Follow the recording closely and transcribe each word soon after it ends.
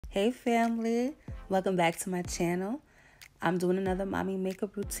Hey family, welcome back to my channel. I'm doing another mommy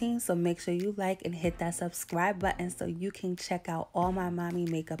makeup routine, so make sure you like and hit that subscribe button so you can check out all my mommy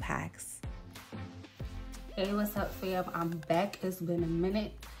makeup hacks. Hey, what's up fam? I'm back. It's been a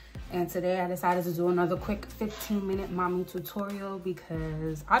minute and today I decided to do another quick 15-minute mommy tutorial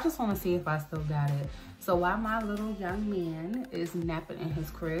because I just want to see if I still got it. So while my little young man is napping in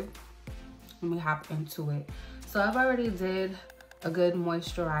his crib, let me hop into it. So I've already did a good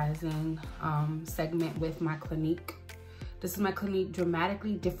moisturizing segment with my Clinique. This is my Clinique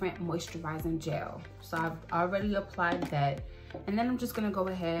Dramatically Different Moisturizing Gel. So I've already applied that. And then I'm just gonna go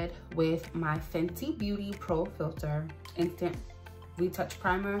ahead with my Fenty Beauty Pro Filt'r Instant Retouch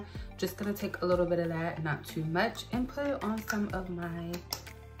Primer. Just gonna take a little bit of that, not too much, and put it on some of my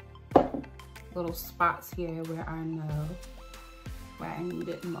little spots here where I know where I need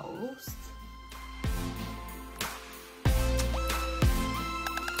it most.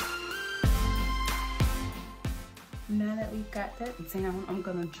 Now that we've got that down, I'm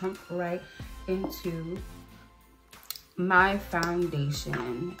gonna jump right into my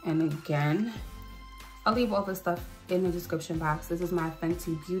foundation. And again, I'll leave all this stuff in the description box. This is my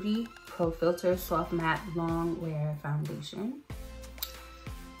Fenty Beauty Pro Filt'r Soft Matte Longwear Foundation.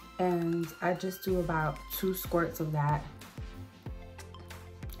 And I just do about 2 squirts of that.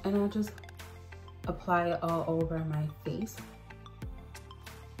 And I'll just apply it all over my face.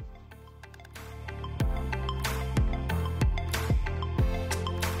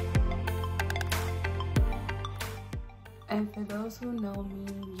 And for those who know me,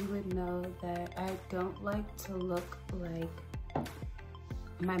 you would know that I don't like to look like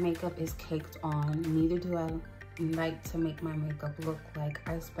my makeup is caked on. Neither do I like to make my makeup look like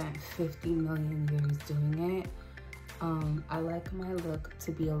I spent 50 million years doing it. I like my look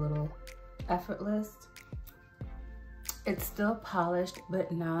to be a little effortless. It's still polished,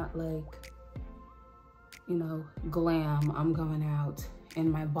 but not like, you know, glam. I'm going out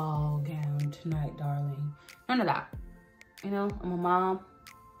in my ball gown tonight, darling. None of that. You know, I'm a mom,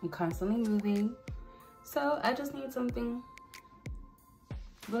 I'm constantly moving, so I just need something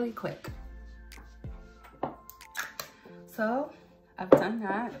really quick. So I've done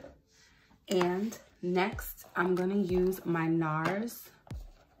that, and next I'm gonna use my NARS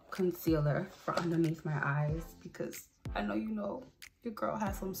concealer for underneath my eyes because I know you know your girl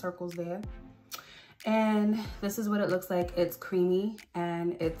has some circles there. And this is what it looks like. It's creamy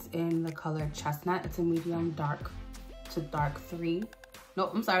and it's in the color Chestnut. It's a medium dark to dark 3. No,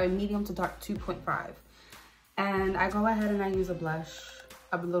 I'm sorry, medium to dark 2.5. And I go ahead and I use a blush,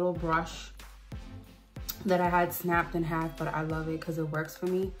 a little brush that I had snapped in half, but I love it because it works for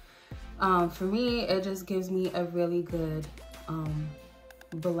me. For me, it just gives me a really good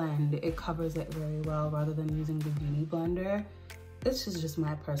blend. It covers it very well rather than using the beauty blender. This is just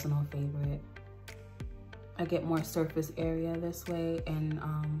my personal favorite. I get more surface area this way, and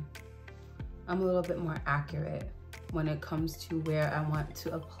I'm a little bit more accurate when it comes to where I want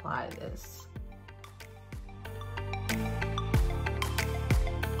to apply this.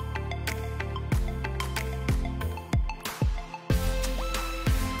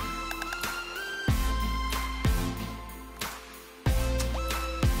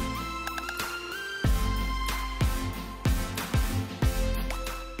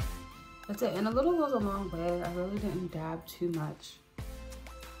 That's it, and a little goes a long way. I really didn't dab too much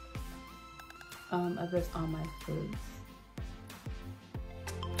of this on my face.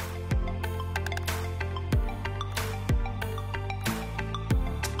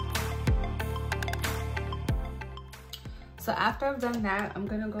 So after I've done that, I'm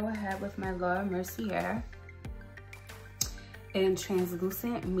gonna go ahead with my Mercier in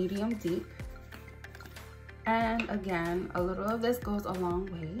translucent medium deep. And again, a little of this goes a long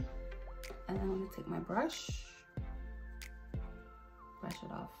way. And then I'm gonna take my brush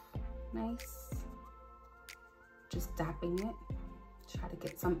it off nice. Just dapping it, try to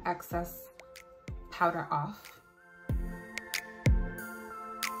get some excess powder off.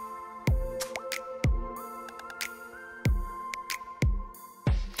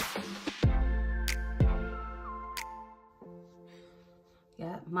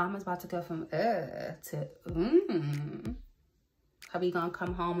 Yeah, mama's about to go from to Hubby gonna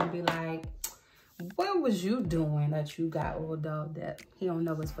come home and be like, what was you doing that you got all dolled up? He don't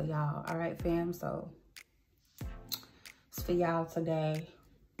know it's for y'all. All right, fam? So it's for y'all today.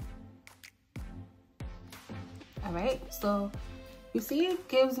 All right, so you see it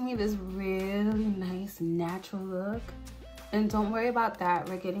gives me this really nice natural look. And don't worry about that.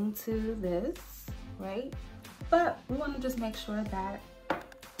 We're getting to this, right? But we want to just make sure that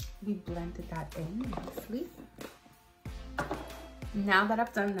we blended that in nicely. now that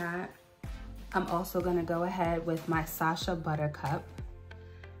I've done that, I'm also gonna go ahead with my Sacha Buttercup.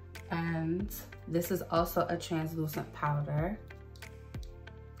 And this is also a translucent powder.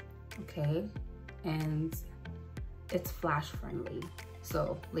 Okay, and it's flash friendly.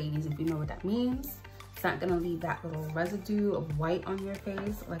 So ladies, if you know what that means, it's not gonna leave that little residue of white on your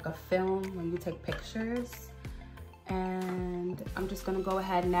face like a film when you take pictures. And I'm just gonna go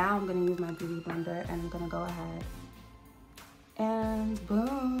ahead now. I'm gonna use my beauty blender and I'm gonna go ahead and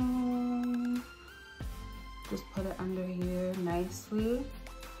boom, just put it under here nicely.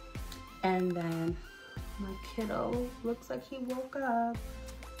 And then my kiddo looks like he woke up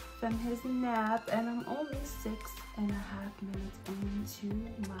from his nap, and I'm only 6.5 minutes into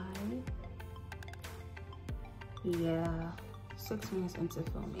my, yeah, 6 minutes into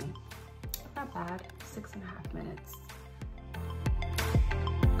filming. Not bad, 6.5 minutes.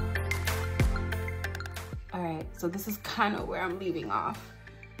 All right, so this is kind of where I'm leaving off.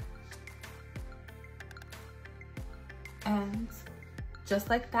 And just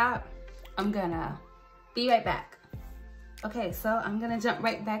like that, I'm gonna be right back. Okay, so I'm gonna jump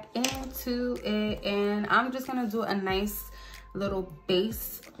right back into it, and I'm just gonna do a nice little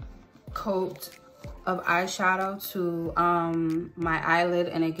base coat of eyeshadow to my eyelid.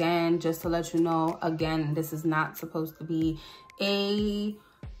 And again, just to let you know, again, this is not supposed to be a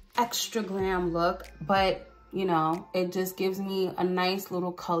extra glam look, but you know, it just gives me a nice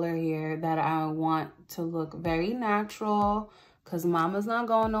little color here that I want to look very natural, because mama's not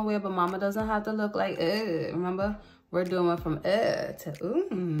going nowhere, but mama doesn't have to look like remember, we're doing from to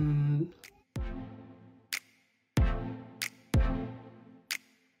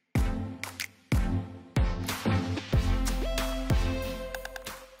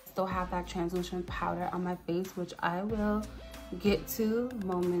Still have that translucent powder on my face, which I will get to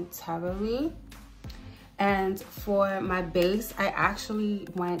momentarily. And for my base, I actually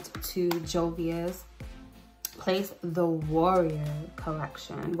went to Juvia's Place the Warrior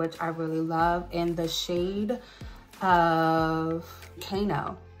collection, which I really love, in the shade of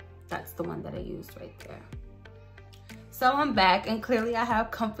Kano. That's the one that I used right there. So I'm back, and clearly I have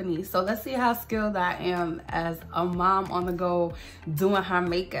company. So let's see how skilled I am as a mom on the go doing her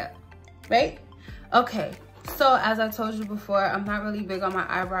makeup, right? Okay, so as I told you before, I'm not really big on my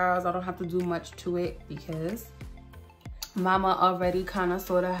eyebrows. I don't have to do much to it because mama already kind of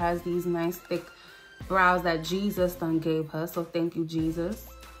sort of has these nice thick brows that Jesus done gave her. So thank you, Jesus.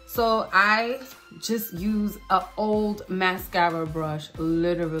 So I just use an old mascara brush,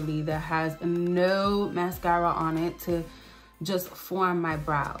 literally, that has no mascara on it, to just form my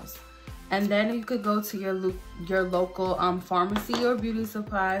brows. And then you could go to your local pharmacy or beauty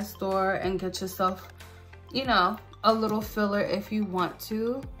supply store and get yourself, you know, a little filler if you want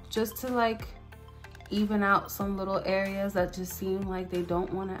to, just to like even out some little areas that just seem like they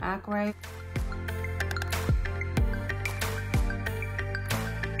don't want to act right.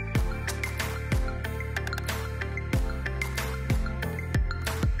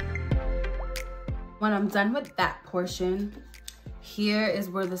 When I'm done with that portion, here is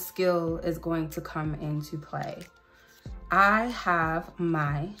where the skill is going to come into play. I have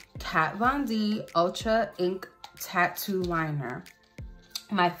my Kat Von D Ultra Ink Tattoo Liner,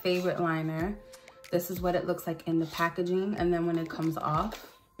 my favorite liner. This is what it looks like in the packaging, and then when it comes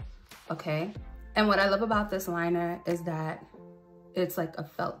off, okay? And what I love about this liner is that it's like a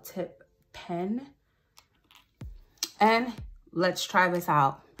felt tip pen. And let's try this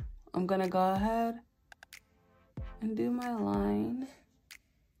out. I'm gonna go ahead and do my line.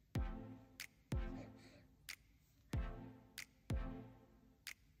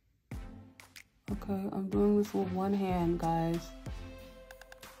 Okay, I'm doing this with one hand, guys.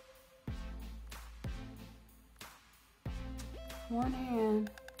 One hand.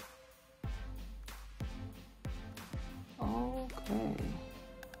 Okay.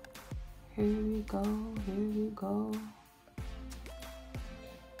 Here we go, here we go.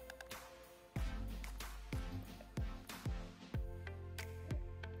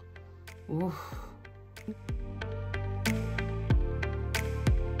 Oof.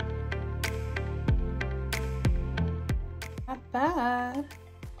 Not bad.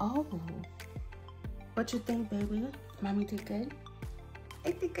 Oh. What you think, baby? Mommy did good?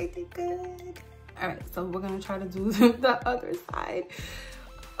 I think I did good. All right, so we're gonna try to do the other side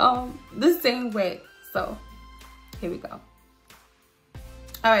the same way. So here we go.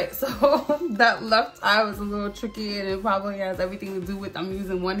 All right, so that left eye was a little tricky, and it probably has everything to do with I'm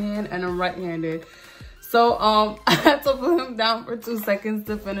using one hand and I'm right-handed. So I had to put him down for 2 seconds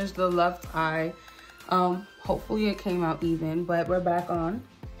to finish the left eye. Hopefully it came out even, but we're back on.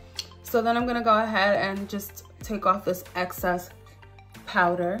 So then I'm gonna go ahead and just take off this excess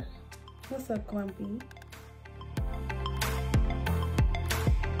powder. What's up, Grumpy?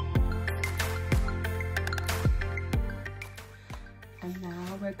 And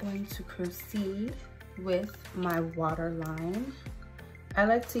now we're going to proceed with my waterline. I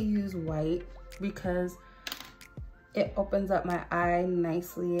like to use white because it opens up my eye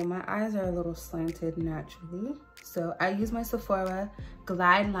nicely, and my eyes are a little slanted naturally. So I use my Sephora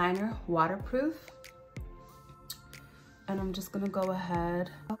Glide Liner Waterproof. And I'm just gonna go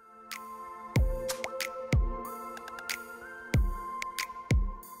ahead.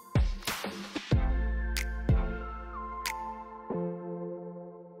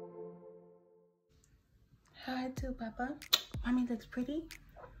 How I do, Papa? Mommy looks pretty.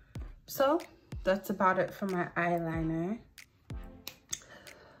 So that's about it for my eyeliner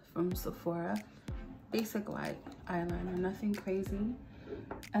from Sephora. Basic white eyeliner, nothing crazy.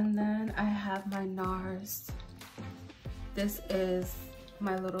 And then I have my NARS. This is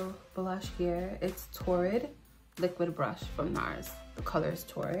my little blush here. It's Torrid liquid brush from NARS. The color is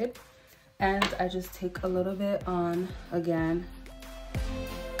Torrid. And I just take a little bit on again.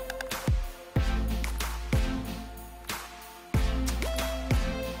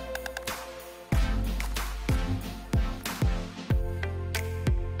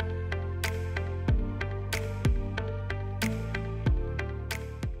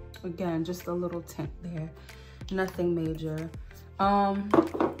 Again, just a little tint there, nothing major. I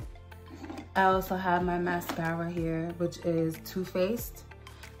also have my mascara here, which is Too Faced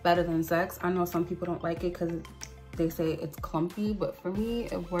Better Than Sex. I know some people don't like it because they say it's clumpy, but for me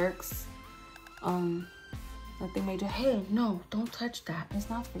it works. Nothing major. Hey, no, don't touch that. It's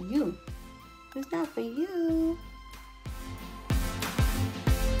not for you. It's not for you.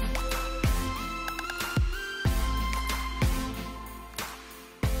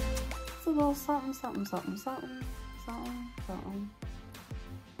 A little something, something, something, something, something, something.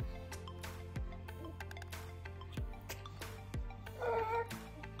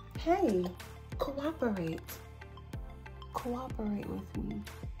 Hey, cooperate. Cooperate with me.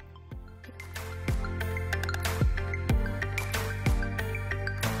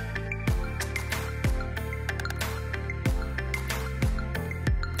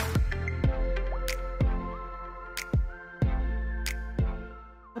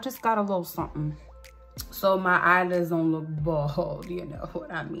 Just got a little something so my eyelids don't look bald, you know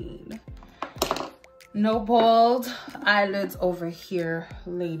what I mean. No bald eyelids over here,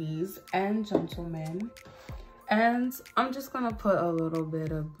 ladies and gentlemen. And I'm just gonna put a little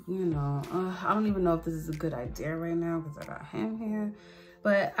bit of, you know, I don't even know if this is a good idea right now because I got him here,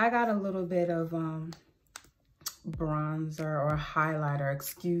 but I got a little bit of bronzer or highlighter,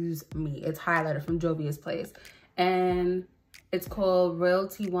 excuse me. It's highlighter from Juvia's place, and it's called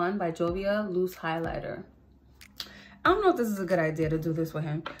Royalty One by Juvia Loose Highlighter. I don't know if this is a good idea to do this with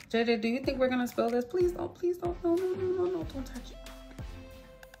him. JJ, do you think we're gonna spill this? Please don't, please don't. No, no, no, no, no, don't touch it.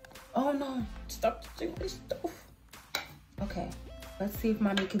 Oh no, stop touching my stuff. Okay, let's see if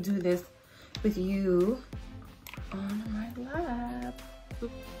mommy can do this with you on my lap.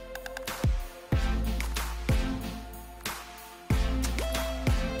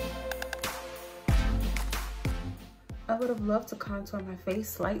 I would have loved to contour my face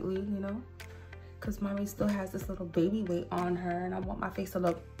slightly, you know, because mommy still has this little baby weight on her and I want my face to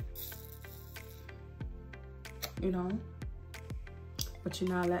look, you know, but you're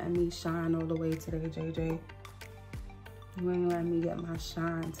not letting me shine all the way today, JJ. You ain't letting me get my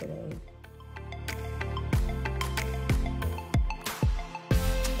shine today.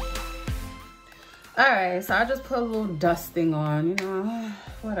 All right, so I just put a little dusting on, you know,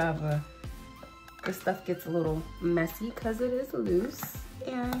 whatever. This stuff gets a little messy because it is loose,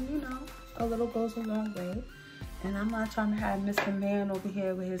 and you know, a little goes a long way. And I'm not trying to have Mr. Man over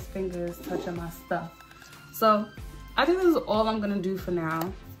here with his fingers touching my stuff. So I think this is all I'm gonna do for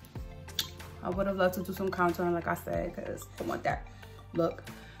now. I would have loved to do some contouring, like I said, because I want that look.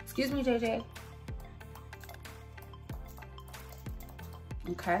 Excuse me, JJ.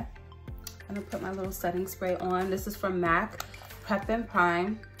 Okay, I'm gonna put my little setting spray on. This is from MAC Prep and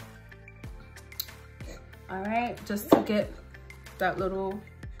Prime. All right, just to get that little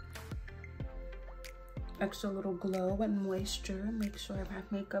extra little glow and moisture. Make sure my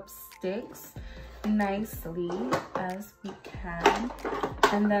makeup sticks nicely as we can.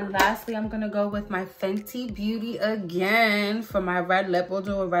 And then lastly, I'm gonna go with my Fenty Beauty again for my red lip. We'll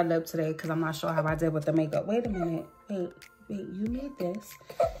do a red lip today because I'm not sure how I did with the makeup. Wait a minute, wait, you need this.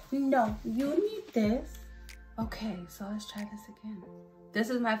 No, you need this. Okay, so let's try this again. This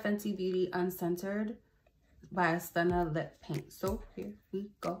is my Fenty Beauty Uncensored by Stunner Lip Paint. So here we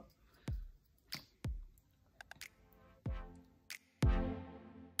go.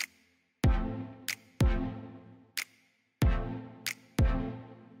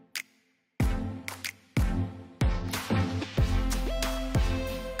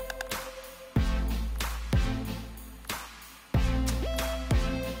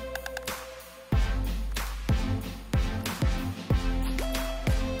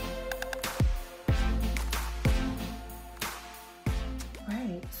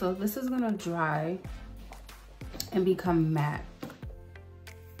 So this is gonna dry and become matte.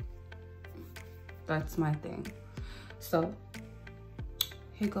 That's my thing. So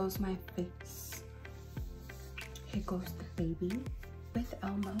here goes my face. Here goes the baby with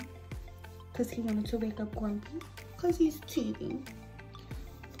Elmo, because he wanted to wake up grumpy because he's teething.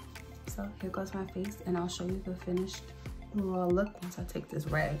 So here goes my face, and I'll show you the finished raw look once I take this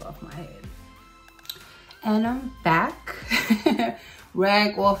rag off my head. And I'm back.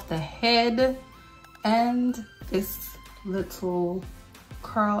 Rag off the head, and this little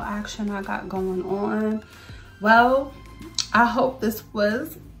curl action I got going on. Well, I hope this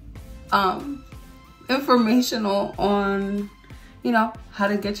was informational on, you know, how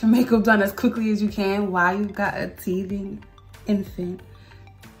to get your makeup done as quickly as you can while you've got a teething infant.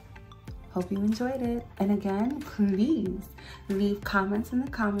 Hope you enjoyed it. And again, please leave comments in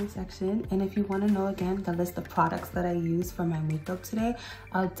the comment section. And if you want to know, again, the list of products that I use for my makeup today,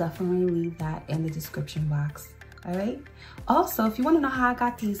 I'll definitely leave that in the description box. All right. Also, if you want to know how I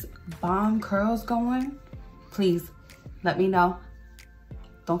got these bomb curls going, please let me know.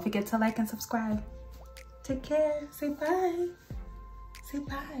 Don't forget to like and subscribe. Take care. Say bye. Say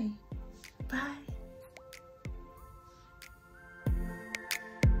bye. Bye.